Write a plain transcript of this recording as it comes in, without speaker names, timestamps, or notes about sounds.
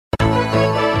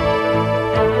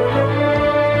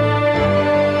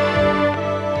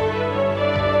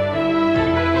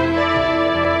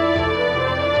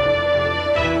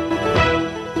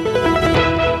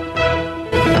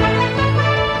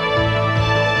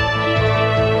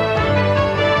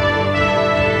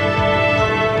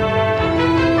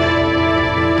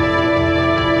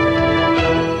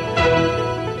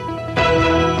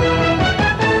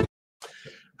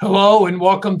and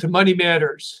welcome to Money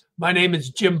Matters. My name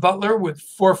is Jim Butler with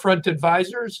Forefront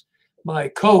Advisors. My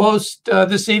co-host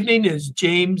this evening is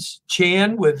James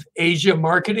Chan with Asia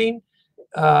Marketing.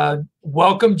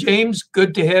 Welcome, James.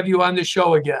 Good to have you on the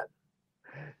show again.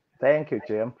 Thank you,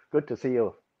 Jim. Good to see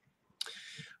you.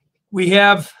 We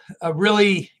have a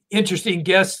really interesting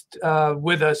guest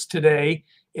with us today,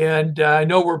 and I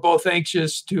know we're both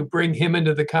anxious to bring him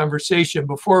into the conversation.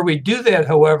 Before we do that,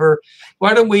 however,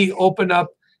 why don't we open up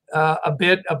a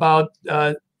bit about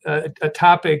a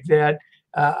topic that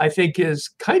I think is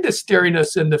kind of staring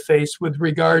us in the face with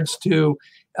regards to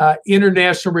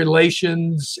international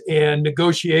relations and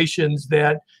negotiations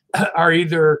that are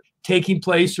either taking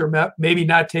place or maybe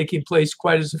not taking place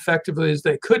quite as effectively as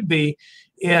they could be.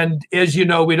 And as you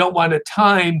know, we don't want to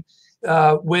time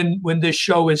when this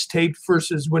show is taped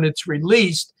versus when it's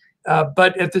released.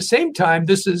 But at the same time,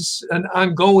 this is an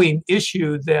ongoing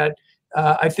issue that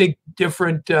I think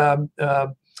different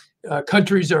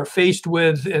countries are faced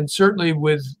with, and certainly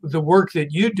with the work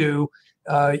that you do,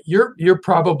 you're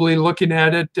probably looking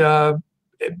at it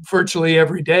virtually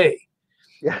every day.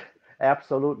 Yeah,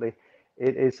 absolutely.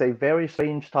 It is a very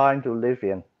strange time to live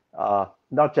in,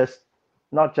 not just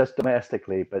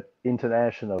domestically, but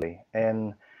internationally.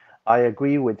 And I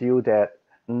agree with you that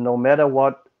no matter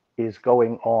what is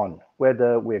going on,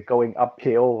 whether we're going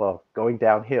uphill or going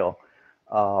downhill,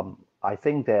 I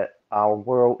think that our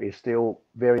world is still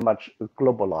very much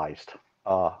globalized.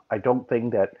 I don't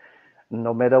think that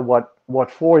no matter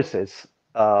what forces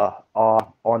are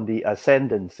on the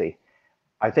ascendancy,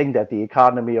 I think that the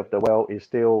economy of the world is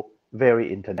still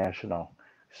very international.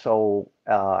 So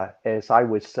as I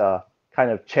was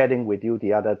kind of chatting with you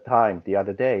the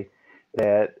other day,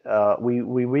 that we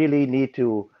really need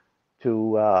to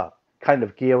kind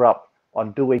of gear up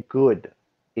on doing good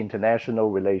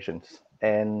international relations.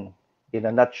 And in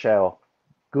a nutshell,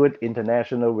 good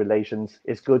international relations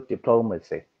is good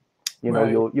diplomacy. You know,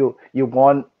 Right.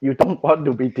 you don't want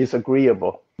to be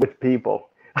disagreeable with people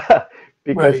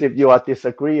because Right. if you are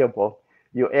disagreeable,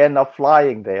 you end up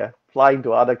flying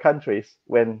to other countries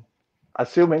when,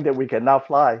 assuming that we can now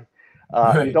fly, you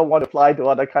Right. don't want to fly to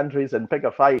other countries and pick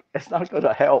a fight. It's not going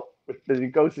to help with the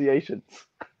negotiations.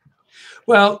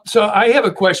 Well, so I have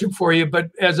a question for you,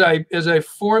 but as I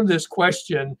form this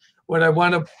question, what I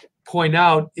want to point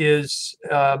out is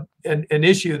an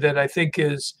issue that I think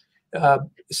is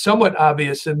somewhat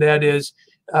obvious, and that is,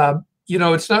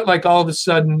 it's not like all of a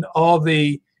sudden all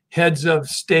the heads of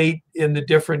state in the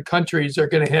different countries are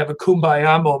going to have a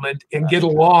kumbaya moment and get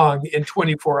along in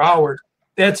 24 hours.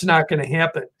 That's not going to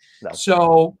happen.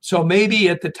 No. So maybe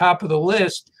at the top of the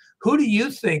list, who do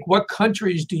you think, what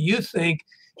countries do you think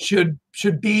should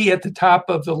be at the top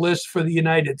of the list for the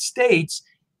United States,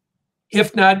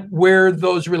 if not where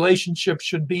those relationships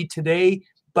should be today,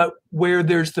 but where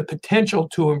there's the potential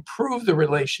to improve the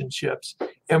relationships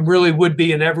and really would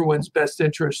be in everyone's best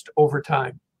interest over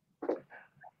time?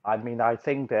 I mean, I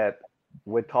think that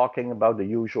we're talking about the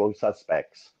usual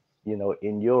suspects. You know,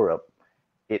 in Europe,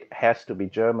 it has to be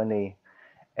Germany,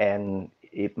 and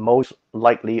it most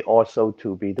likely also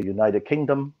to be the United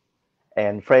Kingdom,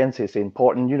 and France is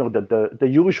important. You know, the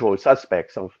usual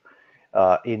suspects of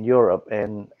in Europe,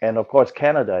 and of course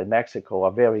Canada and Mexico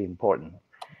are very important.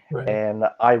 Right. And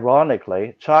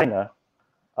ironically, China,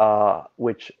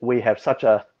 which we have such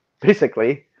a,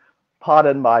 basically,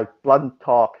 pardon my blunt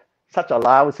talk, such a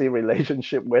lousy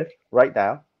relationship with right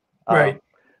now. Right.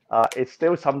 It's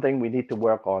still something we need to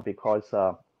work on because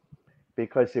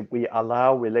if we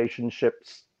allow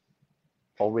relationships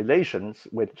or relations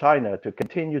with China to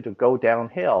continue to go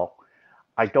downhill,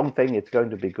 I don't think it's going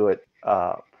to be good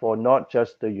for not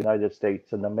just the United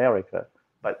States and America,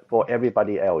 but for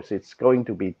everybody else. It's going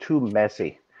to be too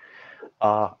messy.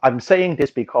 I'm saying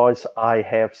this because I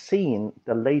have seen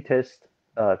the latest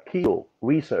Pew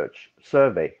Research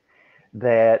survey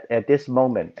that at this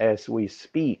moment, as we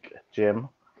speak, Jim,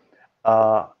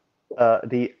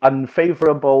 the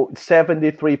unfavorable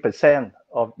 73%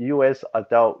 of US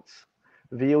adults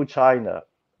view China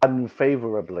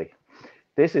unfavorably.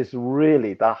 This is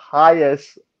really the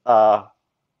highest,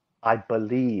 I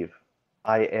believe,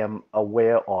 I am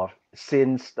aware of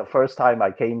since the first time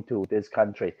I came to this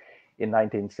country in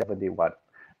 1971.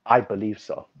 I believe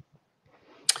so.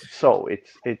 So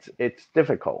it's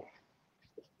difficult.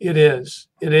 It is.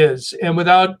 And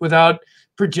without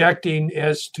projecting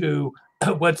as to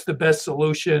what's the best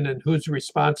solution and who's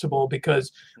responsible,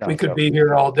 because we could be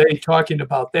here all day talking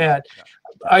about that.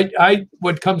 I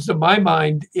what comes to my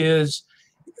mind is,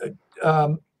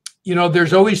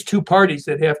 there's always two parties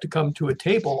that have to come to a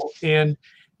table. And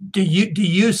do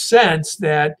you sense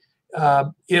that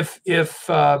if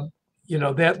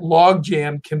that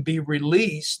logjam can be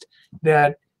released,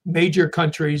 that major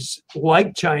countries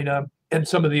like China and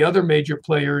some of the other major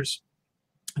players,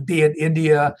 be it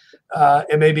India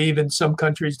and maybe even some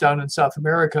countries down in South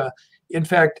America, in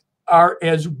fact,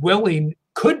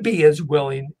 could be as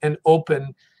willing and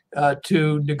open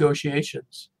to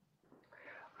negotiations.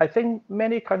 I think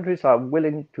many countries are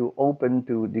willing to open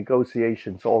to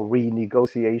negotiations or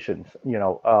renegotiations.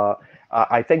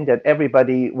 I think that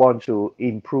everybody wants to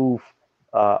improve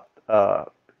uh, uh,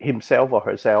 himself or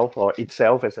herself or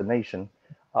itself as a nation.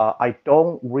 I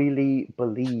don't really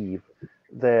believe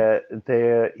that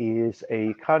there is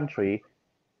a country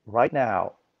right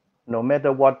now, no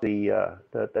matter what the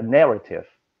narrative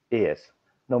is,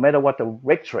 no matter what the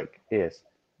rhetoric is,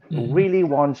 Mm-hmm. really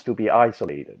wants to be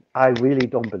isolated. I really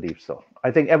don't believe so.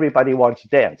 I think everybody wants to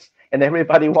dance, and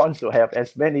everybody wants to have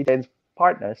as many dance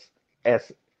partners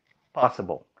as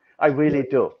possible. I really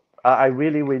do. I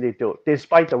really, really do,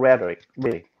 despite the rhetoric,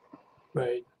 really.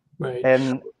 Right, right.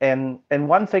 And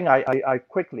one thing I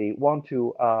quickly want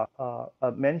to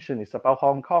mention is about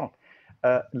Hong Kong.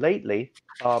 Lately,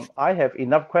 I have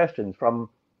enough questions from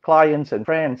clients and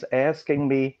friends asking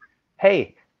me,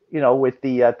 "Hey, with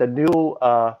the new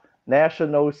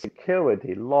national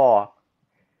security law,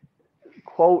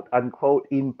 quote unquote,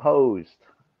 imposed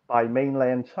by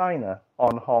mainland China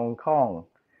on Hong Kong,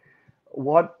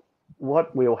 what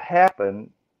what will happen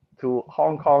to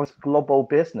Hong Kong's global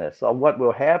business, or what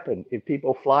will happen if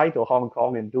people fly to Hong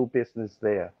Kong and do business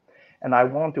there?" And I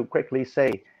want to quickly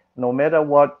say, no matter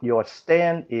what your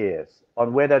stand is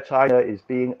on whether China is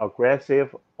being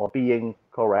aggressive or being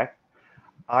correct,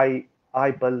 I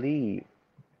believe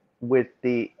with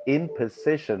the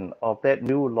imposition of that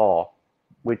new law,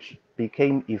 which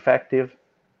became effective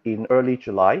in early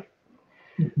July,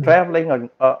 Mm-hmm. traveling on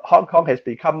Hong Kong has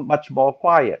become much more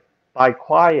quiet. By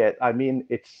quiet, I mean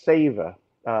it's safer.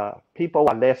 People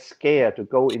are less scared to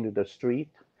go into the street,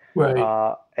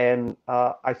 Right, and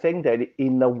I think that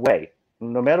in a way,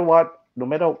 no matter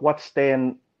what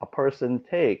stand a person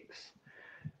takes,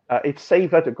 it's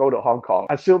safer to go to Hong Kong,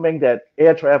 assuming that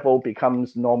air travel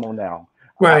becomes normal now.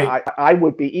 right, I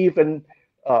would be even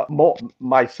more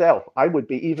myself. I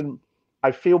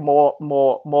feel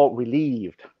more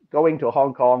relieved going to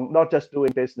Hong Kong, not just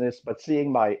doing business, but seeing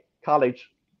my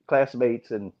college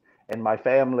classmates and my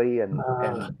family uh,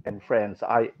 and friends.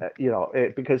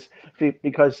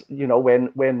 Because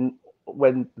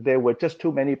when there were just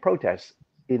too many protests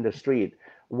in the street,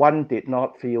 one did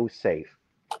not feel safe.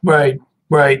 right,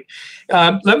 right.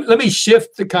 Let me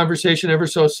shift the conversation ever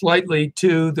so slightly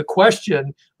to the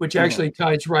question, which Mhm. actually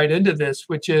ties right into this,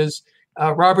 which is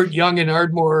Robert Young in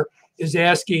Ardmore is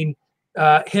asking,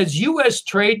 has U.S.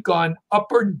 trade gone up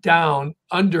or down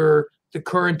under the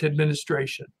current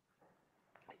administration?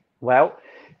 Well,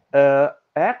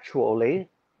 actually,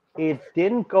 it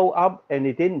didn't go up and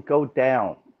it didn't go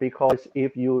down because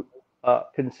if you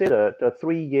consider the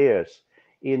 3 years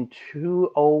in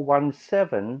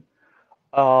 2017,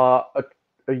 a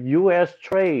U.S.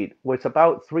 trade was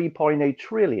about 3.8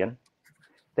 trillion.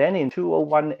 Then in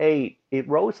 2018, it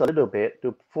rose a little bit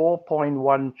to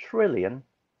 4.1 trillion.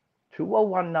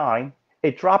 2019,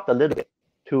 it dropped a little bit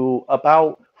to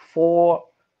about 4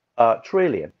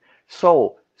 trillion.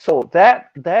 So that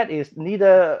is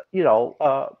neither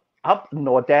up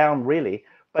nor down really.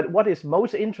 But what is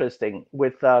most interesting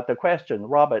with the question,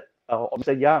 Robert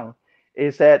Mr. Young,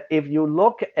 is that if you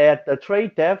look at the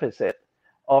trade deficit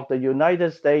of the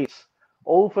United States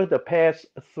over the past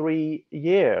 3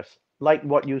 years, like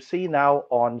what you see now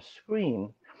on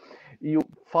screen, you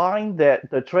find that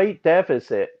the trade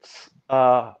deficits,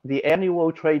 the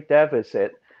annual trade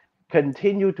deficit,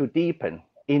 continue to deepen.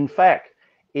 In fact,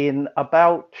 in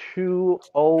about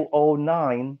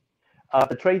 2009,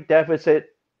 the trade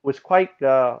deficit was quite,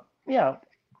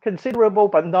 considerable,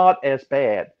 but not as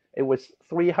bad. It was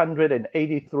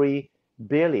 383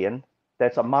 billion.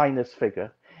 That's a minus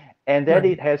figure. And then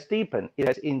Right, it has deepened. It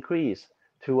has increased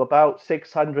to about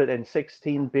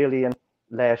 616 billion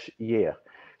last year.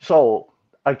 So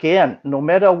again, no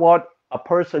matter what a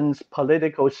person's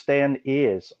political stand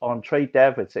is on trade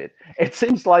deficit, it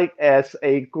seems like as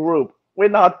a group, we're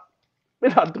not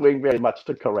doing very much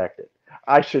to correct it.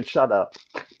 I should shut up.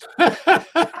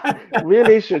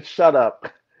 Really should shut up.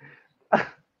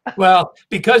 well,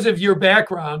 because of your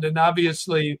background and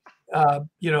obviously,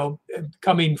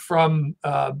 coming from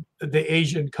the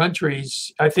Asian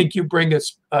countries, I think you bring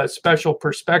a special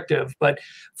perspective. But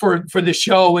for the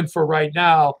show and for right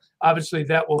now, obviously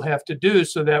that will have to do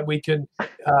so that we can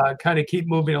kind of keep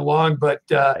moving along. But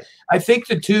Right. I think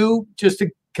the two, just to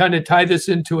kind of tie this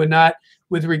into a knot,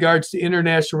 with regards to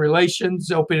international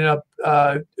relations, opening up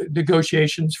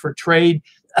negotiations for trade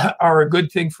are a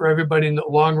good thing for everybody in the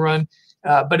long run,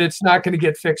 but it's not going to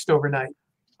get fixed overnight.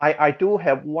 I do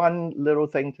have one little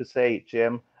thing to say,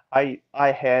 Jim. I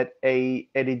had an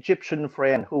Egyptian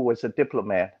friend who was a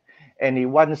diplomat, and he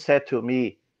once said to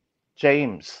me,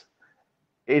 James,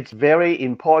 it's very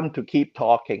important to keep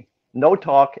talking. No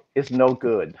talk is no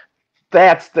good.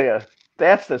 That's the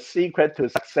secret to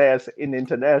success in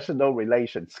international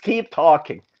relations. Keep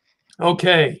talking.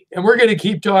 Okay, and we're going to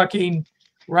keep talking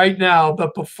right now,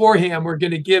 but beforehand, we're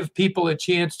going to give people a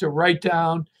chance to write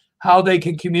down how they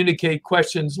can communicate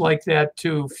questions like that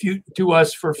to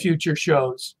us for future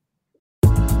shows.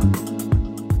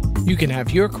 You can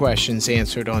have your questions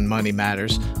answered on Money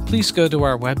Matters. Please go to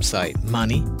our website,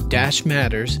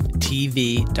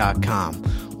 money-matterstv.com.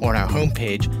 On our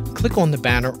homepage, click on the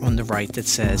banner on the right that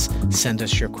says, Send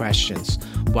us your questions.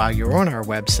 While you're on our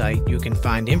website, you can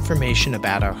find information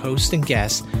about our host and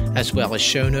guests, as well as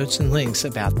show notes and links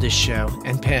about this show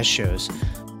and past shows.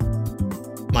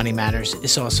 Money Matters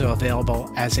is also available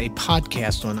as a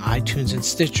podcast on iTunes and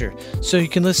Stitcher, so you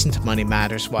can listen to Money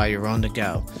Matters while you're on the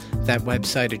go. That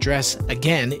website address,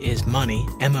 again, is money,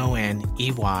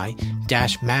 MONEY,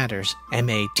 -matters, MATTERS,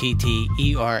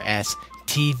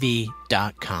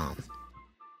 TV.com.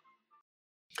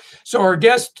 So our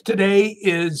guest today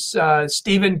is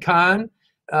Stephen Kahn.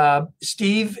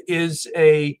 Steve is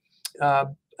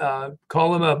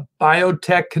call him a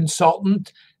biotech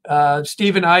consultant.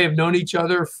 Steve and I have known each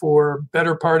other for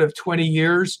better part of 20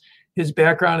 years. His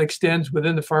background extends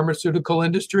within the pharmaceutical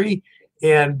industry.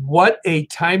 And what a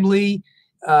timely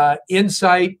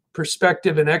insight,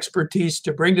 perspective, and expertise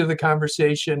to bring to the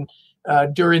conversation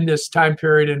during this time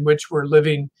period in which we're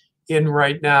living in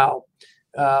right now.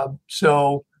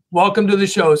 So welcome to the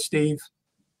show, Steve.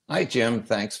 Hi, Jim.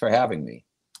 Thanks for having me.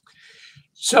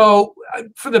 So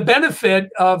for the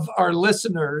benefit of our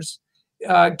listeners,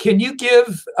 can you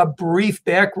give a brief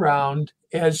background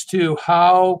as to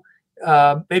how,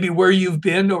 maybe where you've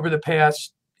been over the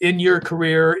past in your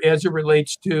career as it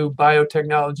relates to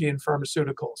biotechnology and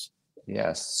pharmaceuticals?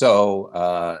 Yes. So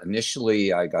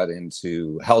initially, I got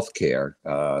into healthcare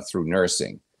through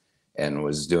nursing and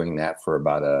was doing that for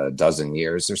about a dozen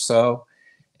years or so.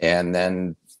 And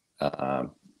then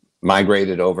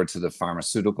migrated over to the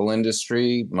pharmaceutical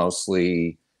industry,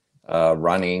 mostly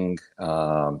running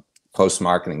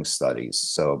post-marketing studies,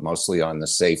 so mostly on the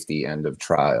safety end of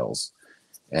trials.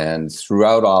 And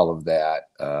throughout all of that,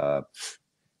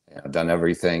 I've done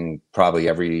everything, probably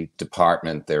every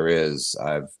department there is,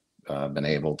 I've been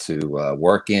able to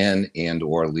work in and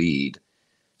or lead.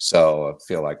 So I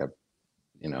feel like I've,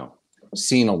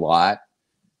 seen a lot.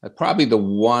 Probably the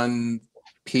one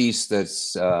piece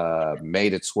that's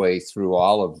made its way through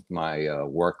all of my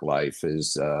work life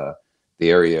is the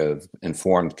area of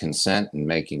informed consent and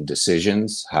making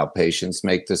decisions, how patients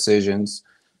make decisions,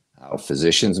 how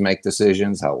physicians make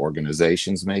decisions, how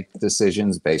organizations make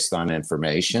decisions based on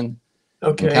information.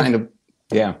 Okay. And kind of,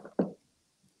 yeah.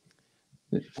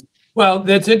 Well,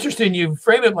 that's interesting you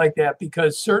frame it like that,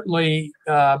 because certainly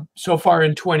so far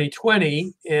in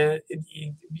 2020,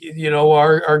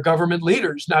 our government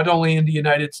leaders, not only in the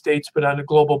United States, but on a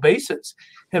global basis,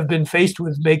 have been faced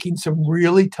with making some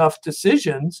really tough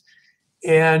decisions.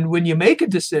 And when you make a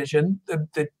decision,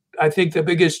 I think the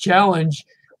biggest challenge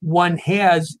one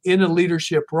has in a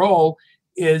leadership role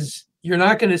is you're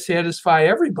not going to satisfy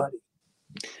everybody.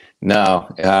 No,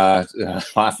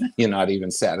 often you're not even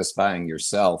satisfying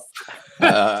yourself.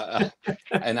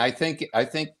 And I think,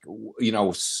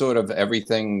 sort of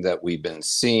everything that we've been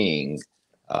seeing,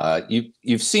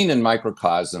 you've seen in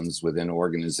microcosms within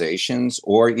organizations,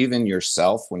 or even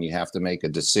yourself when you have to make a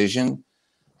decision,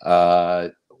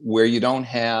 where you don't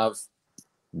have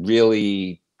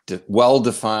really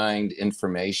well-defined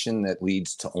information that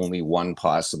leads to only one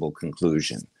possible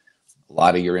conclusion. A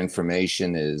lot of your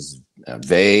information is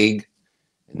vague.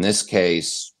 In this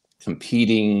case,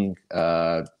 competing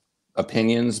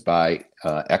opinions by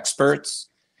experts,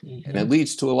 mm-hmm. and it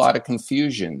leads to a lot of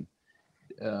confusion.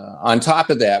 On top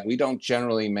of that, we don't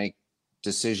generally make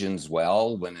decisions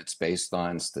well when it's based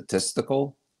on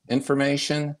statistical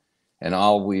information, and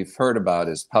all we've heard about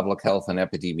is public health and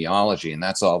epidemiology, and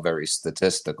that's all very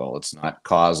statistical. It's not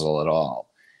causal at all.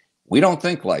 We don't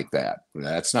think like that.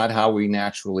 That's not how we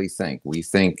naturally think. We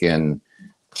think in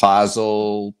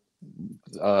causal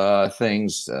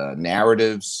things.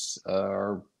 Narratives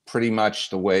are pretty much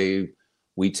the way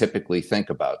we typically think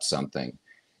about something.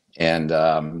 And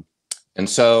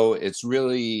so it's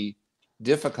really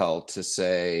difficult to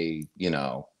say,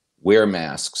 wear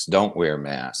masks, don't wear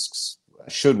masks.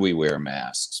 Should we wear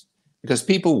masks? because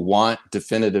people want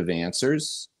definitive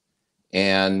answers,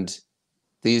 and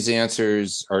these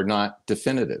answers are not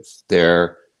definitive.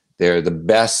 They're the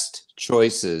best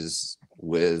choices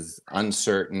with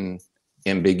uncertain,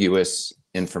 ambiguous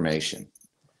information.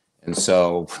 And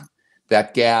so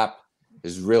that gap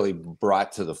is really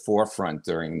brought to the forefront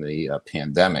during the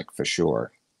pandemic, for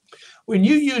sure. When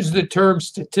you use the term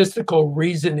statistical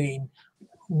reasoning,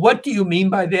 what do you mean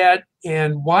by that?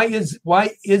 And why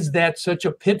is that such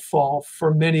a pitfall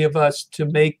for many of us to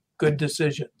make good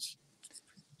decisions?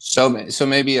 So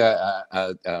maybe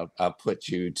I'll put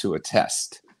you to a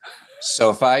test.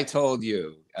 So if I told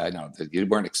you, I know that you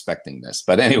weren't expecting this,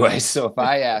 but anyway, so if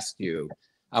I asked you,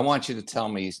 I want you to tell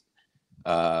me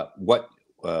what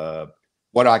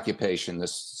occupation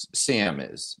this Sam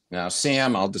is. Now,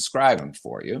 Sam, I'll describe him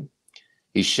for you.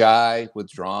 He's shy,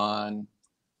 withdrawn,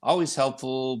 always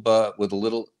helpful, but with a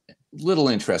little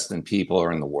interest in people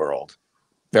or in the world.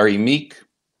 Very meek,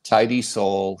 tidy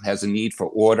soul, has a need for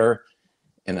order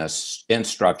and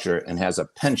structure, and has a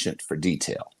penchant for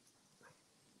detail.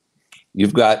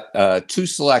 You've got two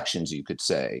selections, you could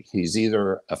say. He's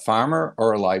either a farmer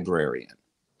or a librarian.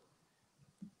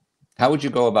 How would you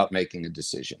go about making a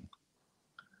decision?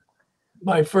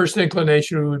 My first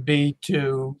inclination would be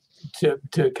to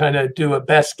kind of do a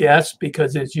best guess,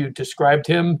 because as you described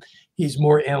him, he's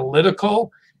more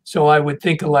analytical. So I would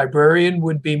think a librarian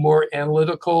would be more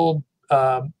analytical,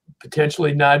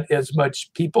 potentially not as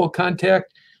much people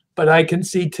contact. But I can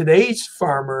see today's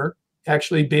farmer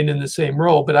actually being in the same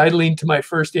role. But I lean to my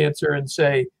first answer and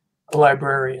say a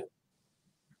librarian.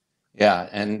 Yeah,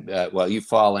 and well, you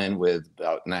fall in with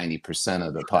about 90%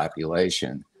 of the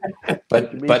population,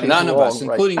 but none of us,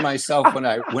 including myself,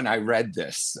 when I read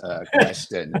this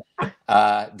question,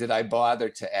 did I bother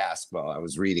to ask? Well, I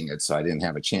was reading it, so I didn't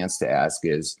have a chance to ask.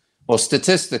 Is, well,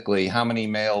 statistically, how many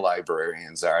male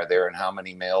librarians are there, and how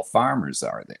many male farmers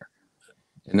are there?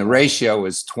 And the ratio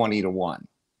is 20-1.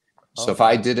 So okay. If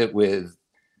I did it with,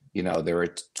 there are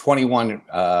 21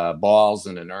 balls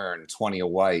in an urn, 20 are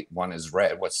white, 1 is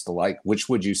red. Which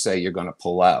would you say you're going to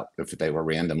pull out if they were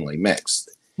randomly mixed?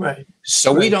 Right.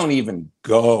 So we don't even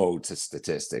go to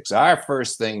statistics. Our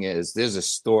first thing is there's a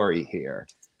story here.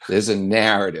 There's a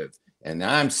narrative, and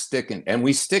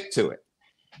we stick to it.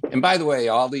 And by the way,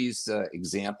 all these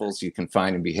examples you can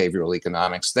find in behavioral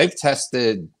economics, they've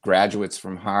tested graduates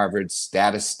from Harvard,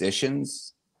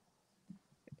 statisticians.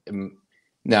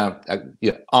 Now,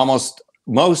 almost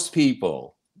most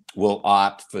people will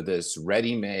opt for this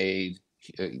ready-made,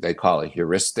 they call it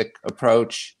heuristic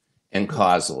approach and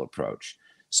causal approach.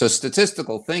 So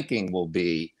statistical thinking will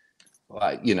be,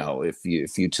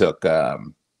 if you took, I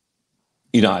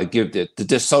give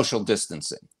the social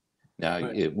distancing. Now,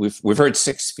 right. We've heard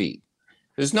 6 feet.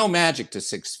 There's no magic to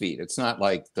 6 feet. It's not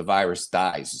like the virus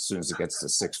dies as soon as it gets to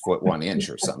 6 foot 1 inch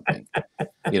or something.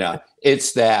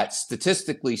 It's that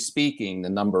statistically speaking, the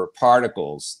number of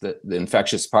particles, the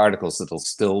infectious particles that'll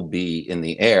still be in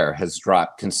the air has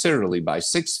dropped considerably by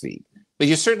 6 feet. But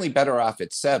you're certainly better off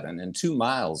at 7, and 2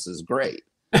 miles is great.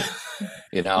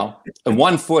 And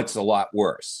 1 foot's a lot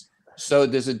worse. So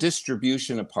there's a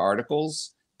distribution of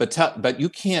particles, but you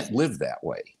can't live that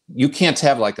way. You can't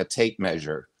have like a tape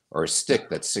measure or a stick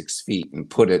that's 6 feet and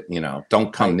put it,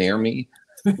 don't come near me.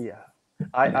 Yeah.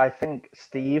 I think,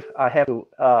 Steve, I have to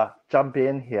jump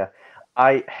in here.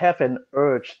 I have an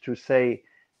urge to say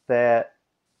that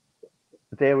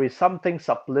there is something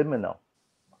subliminal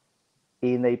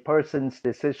in a person's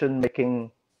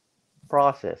decision-making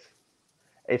process.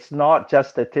 It's not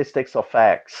just statistics or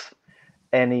facts.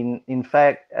 And in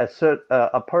fact,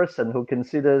 a person who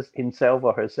considers himself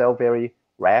or herself very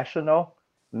rational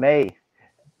may,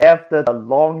 after the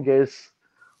longest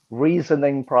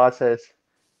reasoning process,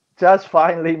 just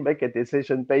finally make a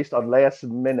decision based on last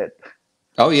minute.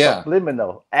 Oh yeah.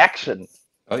 Subliminal action.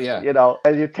 Oh yeah.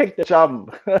 And you take the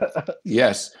jump.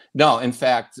 Yes. No, in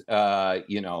fact, the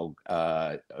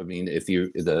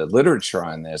literature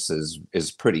on this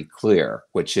is pretty clear,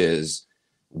 which is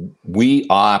we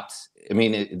opt,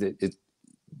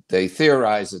 they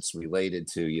theorize it's related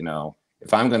to,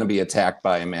 if I'm going to be attacked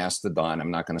by a mastodon, I'm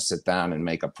not going to sit down and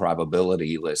make a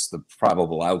probability list of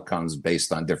probable outcomes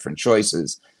based on different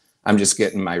choices. I'm just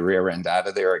getting my rear end out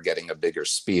of there or getting a bigger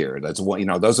spear. That's what,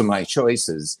 those are my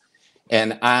choices.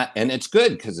 And it's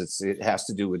good because it has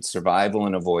to do with survival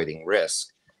and avoiding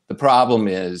risk. The problem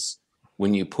is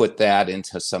when you put that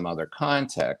into some other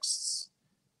contexts,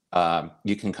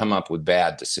 you can come up with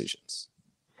bad decisions.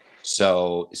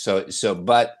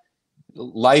 But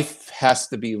life has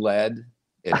to be led.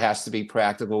 It has to be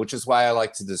practical, which is why I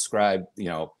like to describe,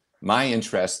 my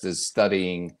interest is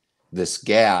studying this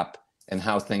gap and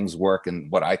how things work in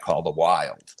what I call the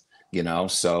wild.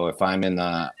 So if I'm in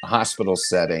a hospital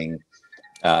setting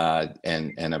and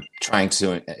I'm trying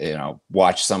to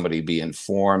watch somebody be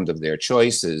informed of their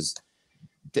choices,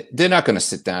 they're not going to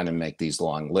sit down and make these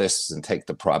long lists and take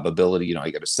the probability. You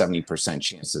get a 70%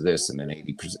 chance of this and an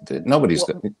 80%. Nobody's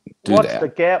going to do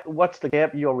that. What's the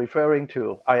gap you're referring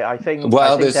to? I think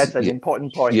that's an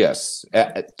important point. Yes,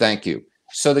 thank you.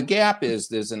 So the gap is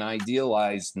there's an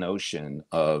idealized notion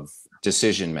of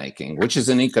decision making, which is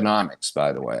in economics,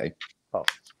 by the way,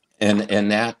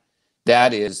 and that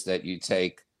is that you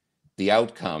take the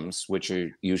outcomes, which are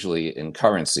usually in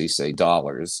currency, say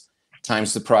dollars,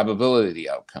 times the probability of the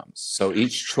outcomes. So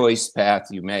each choice path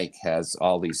you make has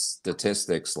all these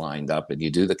statistics lined up, and you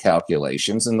do the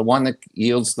calculations, and the one that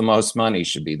yields the most money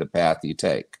should be the path you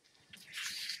take.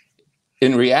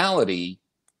 In reality,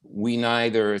 we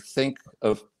neither think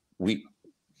of,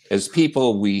 as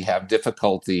people, we have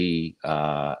difficulty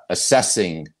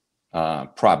assessing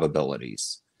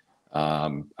probabilities.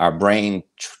 Our brain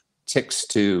ticks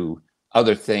to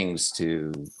other things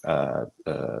to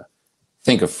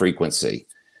think of frequency.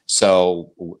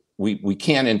 So we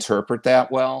can't interpret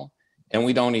that well, and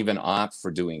we don't even opt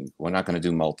for we're not going to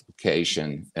do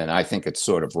multiplication, and I think it's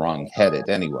sort of wrong-headed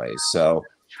anyway. So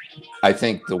I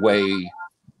think the way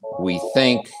we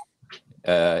think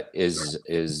is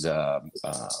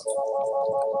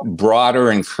broader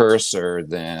and curser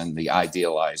than the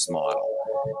idealized model,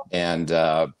 and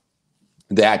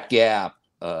that gap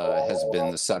has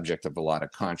been the subject of a lot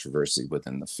of controversy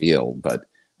within the field. But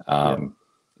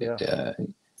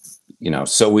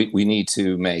so we need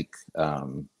to make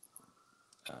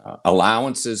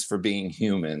allowances for being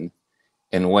human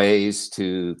in ways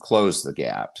to close the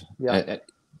gap.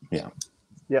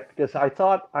 Because I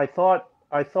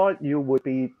thought you would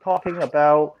be talking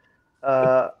about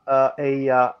a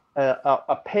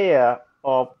pair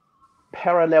of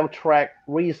parallel track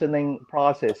reasoning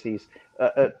processes.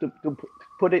 To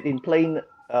put it in plain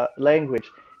language,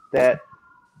 that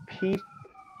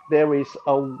there is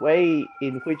a way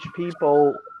in which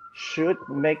people should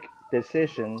make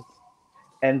decisions,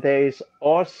 and there is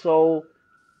also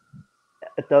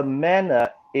the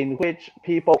manner in which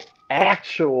people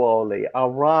actually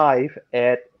arrive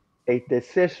at a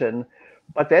decision,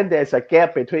 but then there's a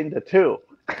gap between the two.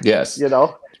 Yes.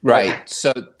 Right.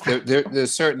 So there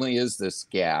certainly is this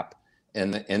gap,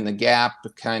 and the gap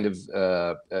kind of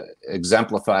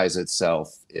exemplifies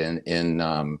itself in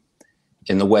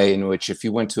the way in which, if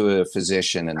you went to a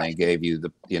physician and they gave you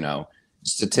the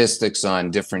statistics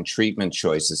on different treatment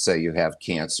choices, say you have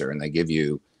cancer, and they give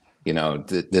you you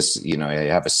have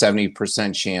a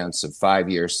 70% chance of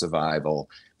 5-year survival,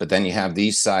 but then you have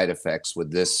these side effects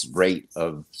with this rate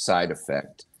of side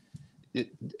effect.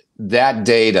 That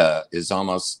data is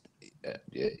almost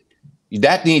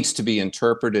that needs to be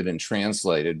interpreted and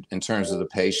translated in terms of the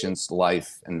patient's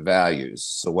life and values.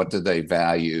 So what do they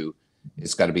value?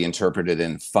 It's got to be interpreted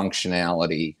in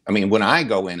functionality. I mean, when I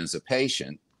go in as a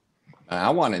patient,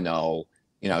 I want to know,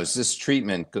 is this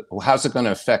treatment, how's it going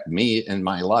to affect me in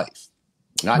my life?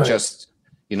 Not just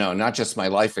my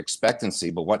life expectancy,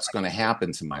 but what's going to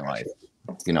happen to my life?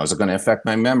 Is it going to affect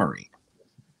my memory?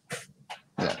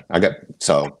 Yeah,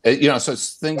 so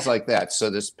it's things like that. So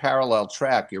this parallel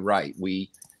track, you're right. We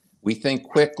think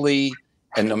quickly,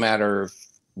 and no matter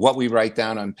what we write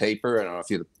down on paper, I don't know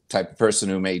if you're the type of person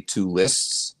who made 2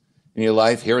 lists in your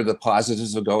life. Here are the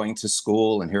positives of going to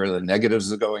school, and here are the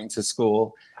negatives of going to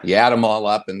school. You add them all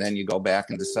up, and then you go back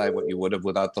and decide what you would have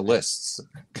without the lists.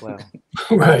 Well,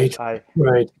 right.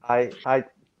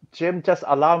 Jim, just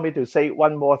allow me to say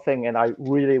one more thing, and I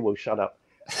really will shut up.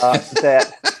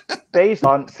 That based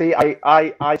on,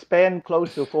 I spent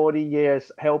close to 40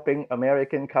 years helping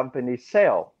American companies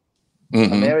sell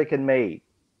American-made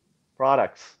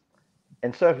products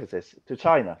and services to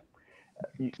China.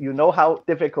 You know how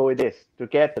difficult it is to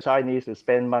get the Chinese to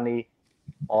spend money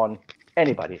on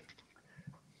anybody.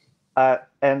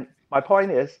 And my point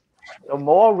is, the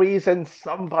more reasons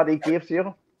somebody gives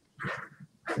you,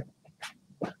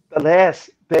 the less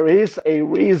there is a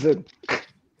reason.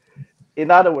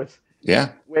 In other words,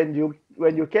 when you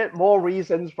get more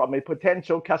reasons from a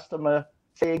potential customer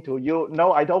saying to you,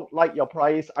 no, I don't like your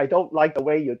price, I don't like the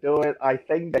way you do it, I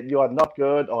think that you are not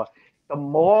good, or the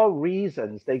more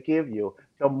reasons they give you,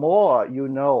 the more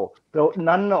though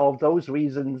none of those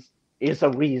reasons is a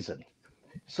reason.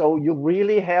 So you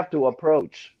really have to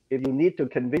approach, if you need to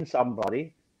convince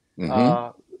somebody,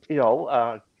 get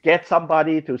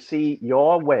somebody to see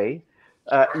your way,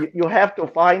 you have to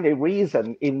find a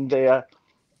reason in their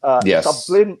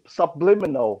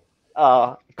subliminal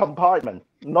compartment,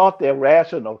 not their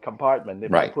rational compartment,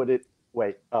 if I put it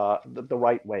way, the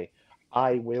right way.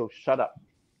 I will shut up.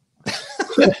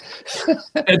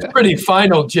 It's pretty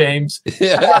final, James.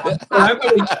 Yeah. I'm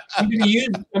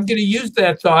going to use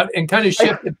that thought and kind of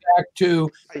shift it back to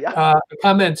a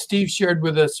comment Steve shared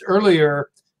with us earlier.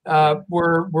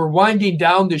 We're winding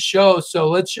down the show, so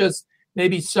let's just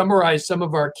maybe summarize some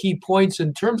of our key points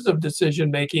in terms of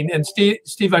decision making. And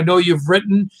Steve, I know you've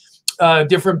written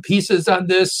different pieces on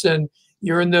this, and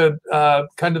you're in the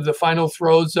kind of the final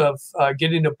throes of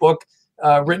getting a book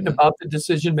written about the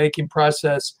decision making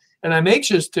process. And I'm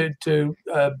anxious to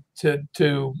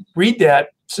read that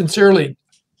sincerely.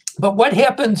 But what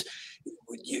happens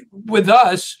with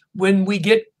us when we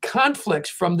get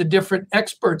conflicts from the different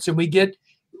experts and we get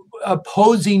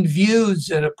opposing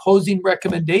views and opposing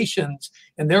recommendations,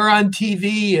 and they're on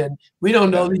TV, and we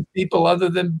don't know these people other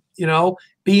than,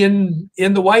 being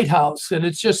in the White House, and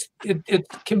it's just it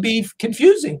can be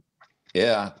confusing.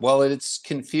 Yeah, well, it's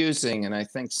confusing, and I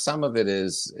think some of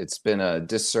it's been a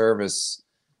disservice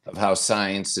of how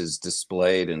science is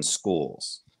displayed in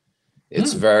schools.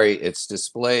 It's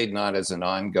displayed not as an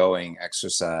ongoing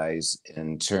exercise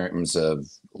in terms of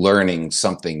learning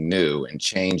something new and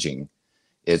changing.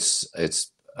 It's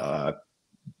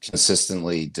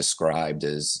consistently described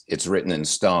as it's written in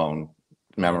stone,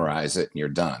 memorize it and you're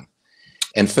done.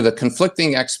 And for the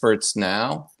conflicting experts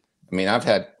now, I mean, I've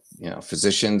had,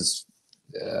 physicians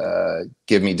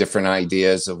give me different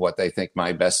ideas of what they think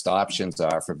my best options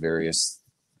are for various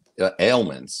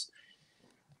ailments.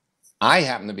 I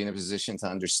happen to be in a position to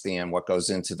understand what goes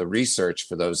into the research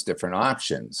for those different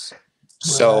options.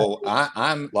 So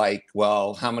I'm like,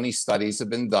 well, how many studies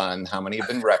have been done? How many have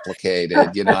been replicated?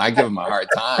 I give them a hard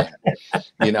time.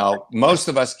 Most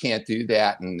of us can't do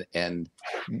that. And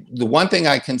the one thing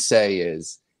I can say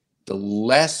is the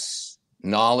less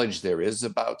knowledge there is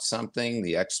about something,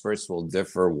 the experts will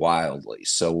differ wildly.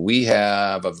 So we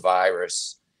have a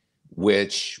virus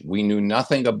which we knew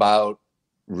nothing about.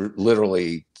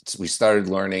 Literally, we started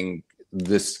learning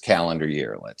this calendar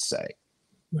year, let's say.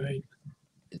 Right.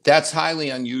 That's highly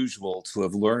unusual to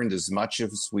have learned as much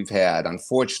as we've had.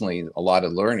 Unfortunately, a lot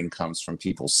of learning comes from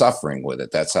people suffering with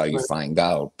it. That's how you find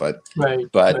out. But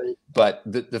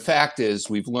the fact is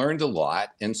we've learned a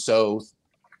lot. And so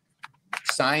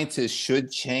scientists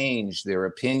should change their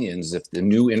opinions if the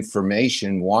new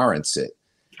information warrants it.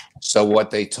 So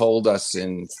what they told us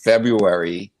in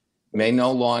February may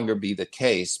no longer be the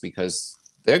case because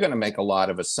they're going to make a lot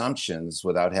of assumptions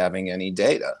without having any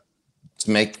data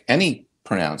to make any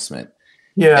pronouncement.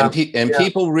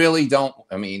 People really don't.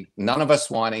 I mean, none of us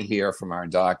want to hear from our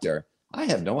doctor, I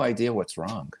have no idea what's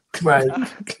wrong. Right.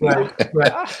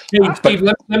 Hey, Steve,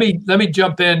 let me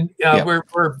jump in.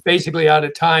 We're basically out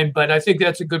of time, but I think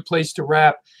that's a good place to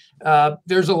wrap.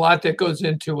 There's a lot that goes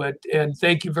into it, and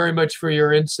thank you very much for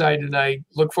your insight, and I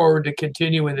look forward to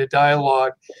continuing the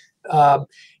dialogue.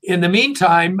 In the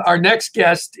meantime, our next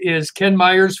guest is Ken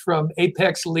Myers from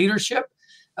Apex Leadership.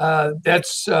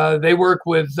 They work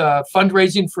with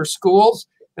fundraising for schools,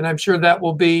 and I'm sure that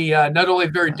will be not only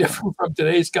very different from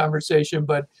today's conversation,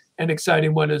 but an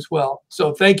exciting one as well.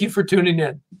 So thank you for tuning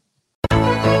in.